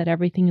pretend that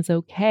everything is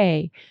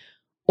okay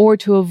or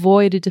to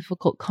avoid a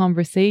difficult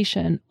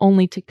conversation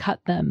only to cut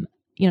them,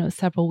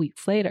 several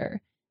weeks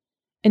later.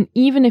 And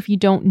even if you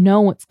don't know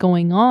what's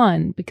going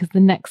on because the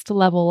next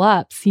level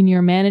up,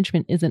 senior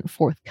management, isn't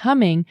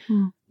forthcoming,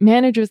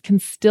 managers can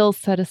still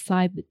set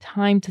aside the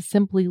time to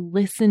simply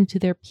listen to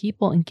their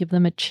people and give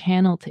them a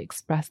channel to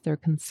express their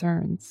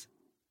concerns.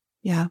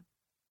 Yeah.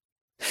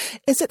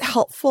 Is it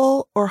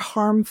helpful or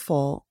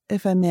harmful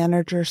if a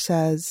manager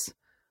says,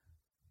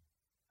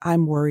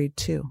 I'm worried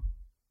too?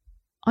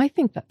 I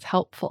think that's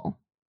helpful.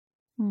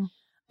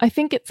 I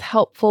think it's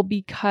helpful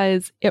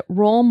because it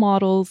role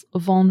models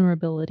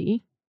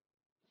vulnerability.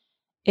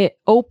 It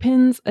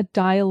opens a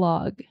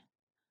dialogue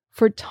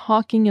for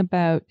talking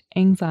about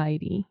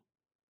anxiety.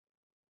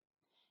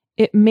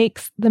 It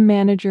makes the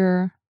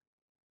manager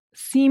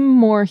seem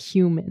more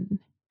human.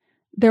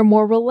 They're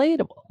more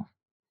relatable.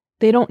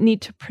 They don't need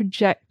to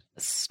project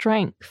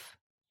strength.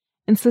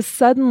 And so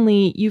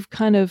suddenly you've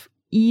kind of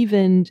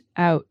evened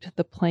out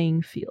the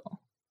playing field.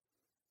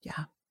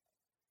 Yeah.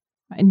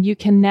 And you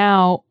can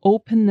now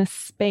open the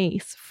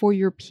space for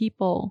your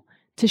people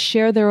to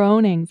share their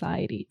own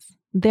anxieties,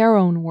 their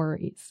own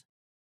worries.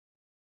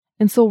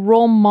 And so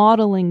role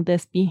modeling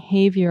this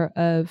behavior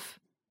of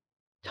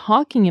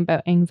talking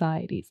about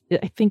anxieties,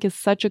 I think, is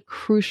such a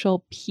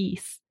crucial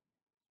piece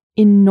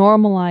in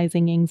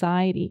normalizing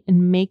anxiety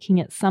and making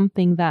it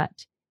something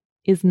that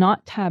is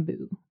not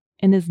taboo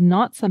and is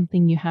not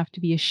something you have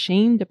to be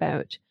ashamed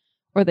about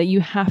or that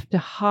you have to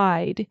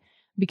hide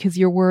because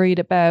you're worried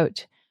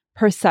about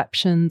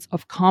perceptions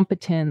of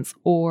competence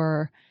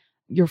or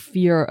your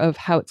fear of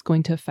how it's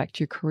going to affect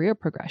your career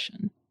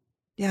progression.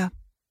 Yeah.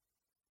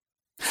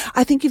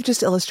 I think you've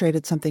just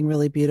illustrated something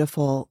really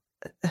beautiful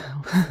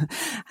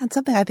and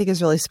something I think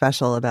is really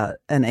special about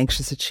an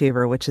anxious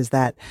achiever, which is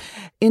that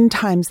in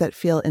times that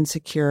feel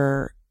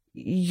insecure,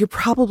 you're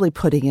probably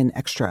putting in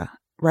extra,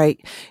 right?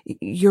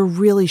 You're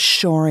really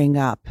shoring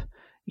up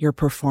your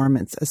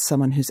performance as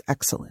someone who's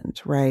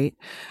excellent, right?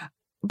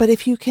 But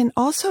if you can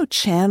also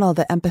channel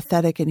the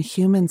empathetic and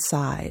human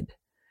side,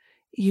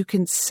 you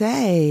can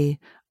say,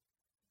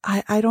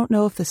 I don't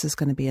know if this is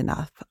going to be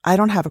enough. I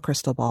don't have a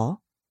crystal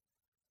ball.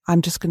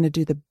 I'm just going to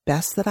do the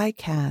best that I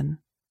can,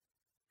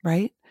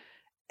 right?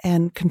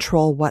 And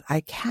control what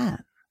I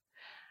can.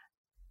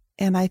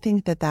 And I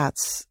think that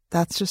that's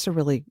just a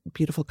really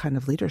beautiful kind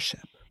of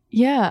leadership.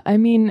 Yeah. I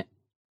mean,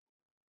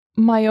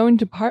 my own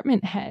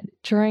department head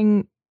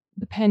during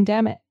the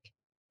pandemic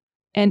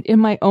and in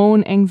my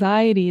own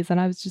anxieties,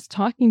 and I was just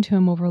talking to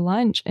him over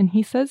lunch, and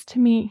he says to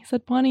me, he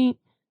said, Bonnie,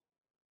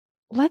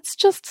 let's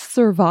just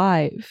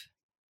survive.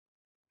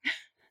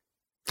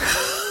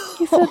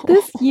 He said,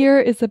 this year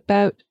is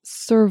about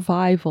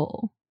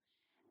survival.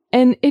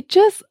 And it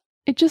just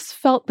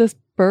felt this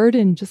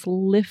burden just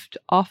lift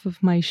off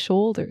of my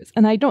shoulders.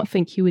 And I don't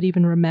think he would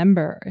even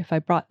remember if I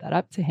brought that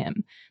up to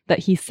him, that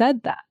he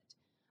said that.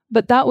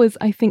 But that was,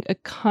 I think, a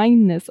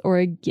kindness or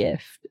a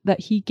gift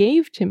that he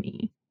gave to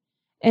me.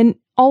 And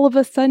all of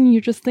a sudden,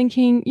 you're just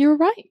thinking, you're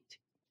right.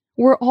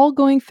 We're all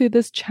going through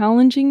this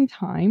challenging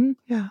time.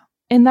 Yeah.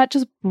 And that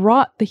just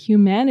brought the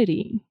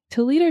humanity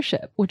to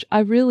leadership, which I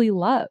really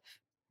love.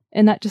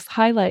 And that just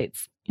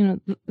highlights,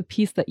 the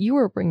piece that you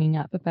were bringing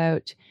up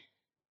about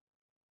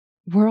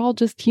we're all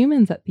just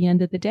humans at the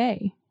end of the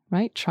day,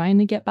 right? Trying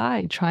to get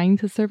by, trying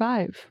to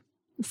survive.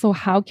 So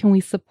how can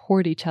we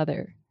support each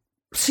other?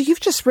 So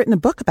you've just written a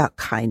book about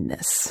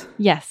kindness.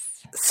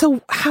 Yes.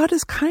 So how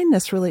does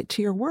kindness relate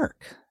to your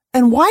work?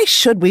 And why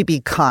should we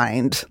be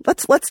kind?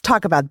 Let's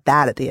talk about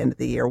that at the end of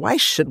the year. Why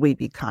should we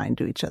be kind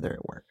to each other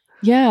at work?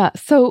 Yeah.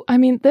 So,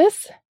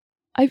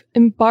 I've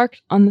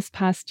embarked on this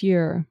past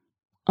year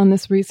on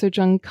this research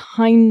on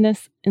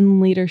kindness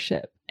in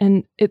leadership.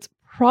 And it's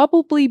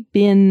probably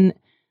been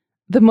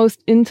the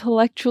most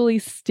intellectually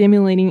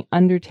stimulating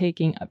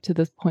undertaking up to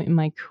this point in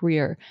my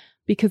career,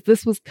 because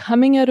this was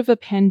coming out of a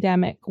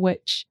pandemic,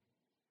 which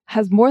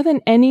has more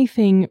than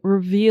anything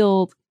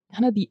revealed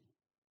kind of the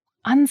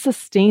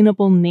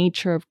unsustainable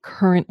nature of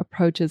current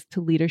approaches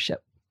to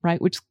leadership,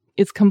 right? Which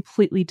is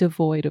completely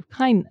devoid of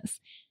kindness.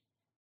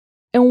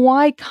 And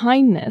why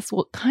kindness?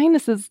 Well,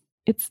 kindness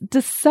it's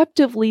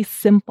deceptively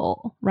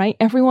simple, right?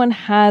 Everyone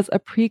has a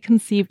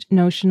preconceived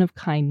notion of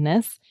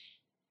kindness,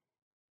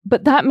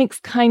 but that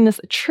makes kindness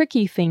a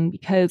tricky thing,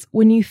 because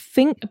when you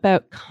think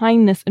about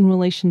kindness in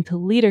relation to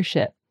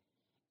leadership,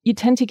 you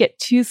tend to get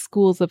two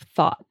schools of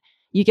thought.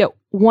 You get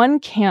one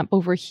camp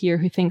over here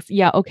who thinks,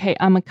 yeah, okay,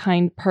 I'm a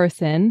kind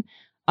person.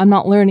 I'm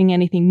not learning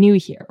anything new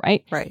here,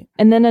 right? Right.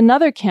 And then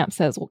another camp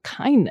says, well,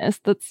 kindness,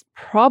 that's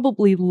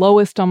probably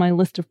lowest on my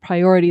list of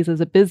priorities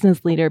as a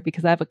business leader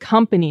because I have a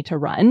company to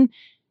run.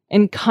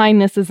 And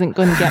kindness isn't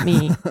going to get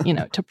me,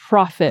 to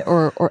profit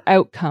or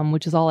outcome,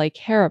 which is all I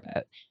care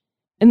about.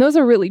 And those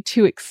are really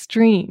two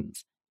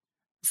extremes.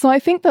 So I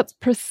think that's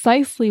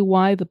precisely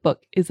why the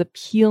book is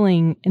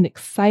appealing and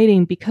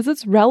exciting, because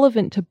it's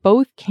relevant to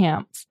both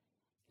camps.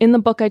 In the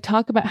book, I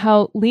talk about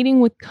how leading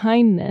with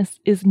kindness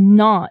is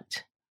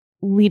not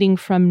leading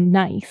from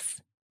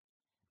nice,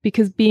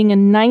 because being a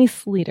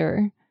nice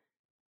leader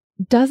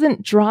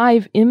doesn't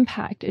drive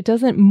impact. It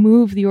doesn't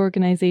move the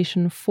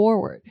organization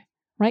forward,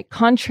 right?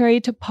 Contrary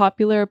to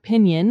popular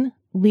opinion,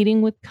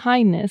 leading with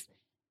kindness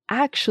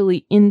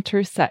actually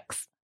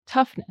intersects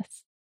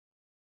toughness.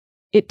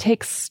 It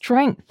takes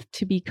strength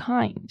to be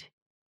kind.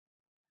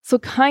 So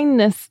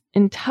kindness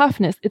and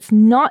toughness, it's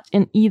not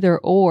an either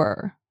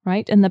or,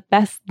 right? And the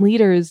best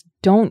leaders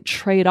don't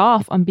trade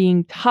off on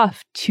being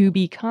tough to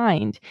be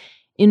kind.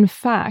 In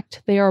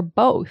fact, they are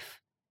both.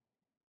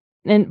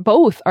 And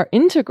both are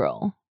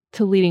integral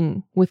to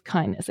leading with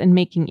kindness and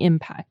making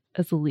impact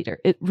as a leader.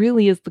 It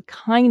really is the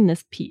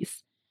kindness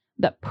piece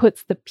that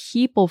puts the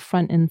people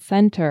front and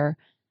center,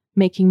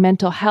 making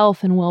mental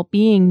health and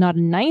well-being not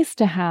a nice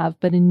to have,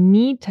 but a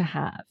need to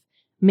have,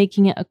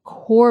 making it a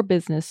core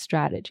business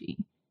strategy.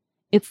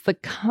 It's the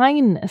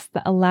kindness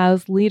that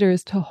allows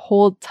leaders to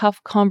hold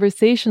tough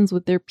conversations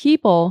with their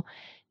people,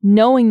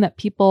 knowing that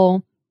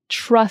people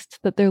trust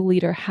that their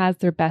leader has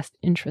their best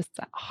interests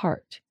at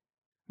heart,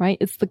 right?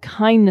 It's the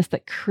kindness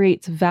that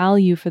creates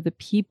value for the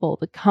people,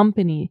 the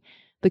company,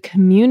 the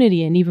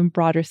community, and even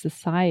broader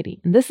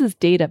society. And this is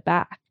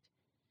data-backed.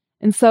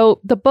 And so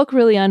the book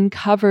really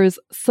uncovers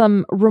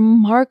some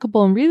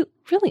remarkable and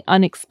really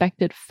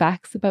unexpected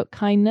facts about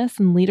kindness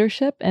and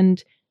leadership,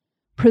 and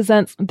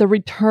presents the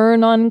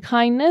return on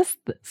kindness.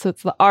 So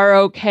it's the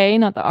ROK,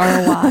 not the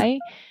ROI,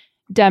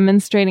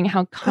 demonstrating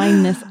how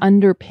kindness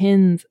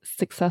underpins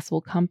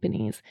successful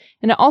companies.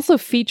 And it also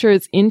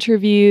features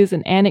interviews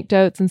and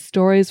anecdotes and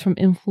stories from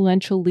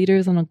influential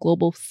leaders on a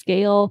global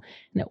scale.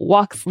 And it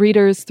walks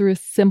readers through a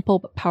simple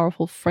but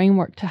powerful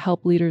framework to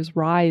help leaders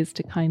rise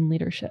to kind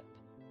leadership.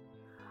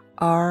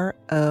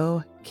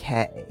 ROK.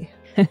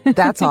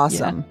 That's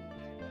awesome.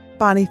 Yeah.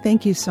 Bonnie,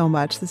 thank you so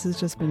much. This has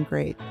just been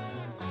great.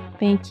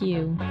 Thank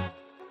you.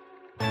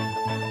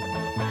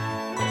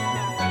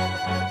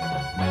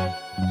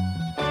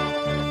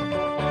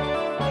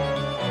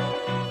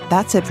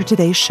 That's it for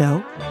today's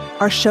show.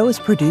 Our show is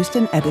produced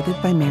and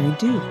edited by Mary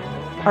Dew.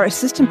 Our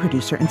assistant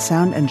producer and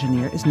sound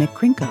engineer is Nick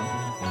Krinko.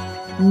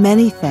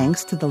 Many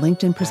thanks to the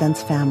LinkedIn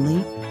Presents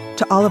family,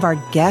 to all of our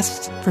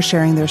guests for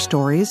sharing their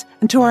stories,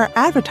 and to our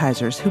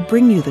advertisers who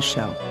bring you the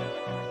show.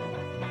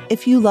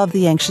 If you love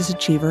The Anxious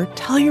Achiever,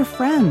 tell your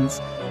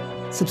friends.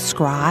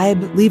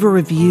 Subscribe, leave a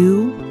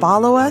review,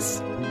 follow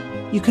us.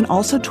 You can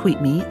also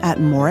tweet me at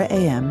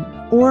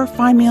MauraAM or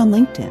find me on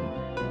LinkedIn,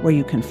 where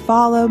you can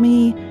follow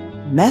me,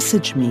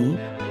 message me,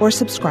 or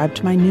subscribe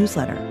to my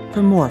newsletter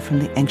for more from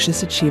the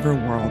Anxious Achiever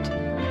world.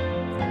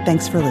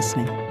 Thanks for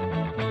listening.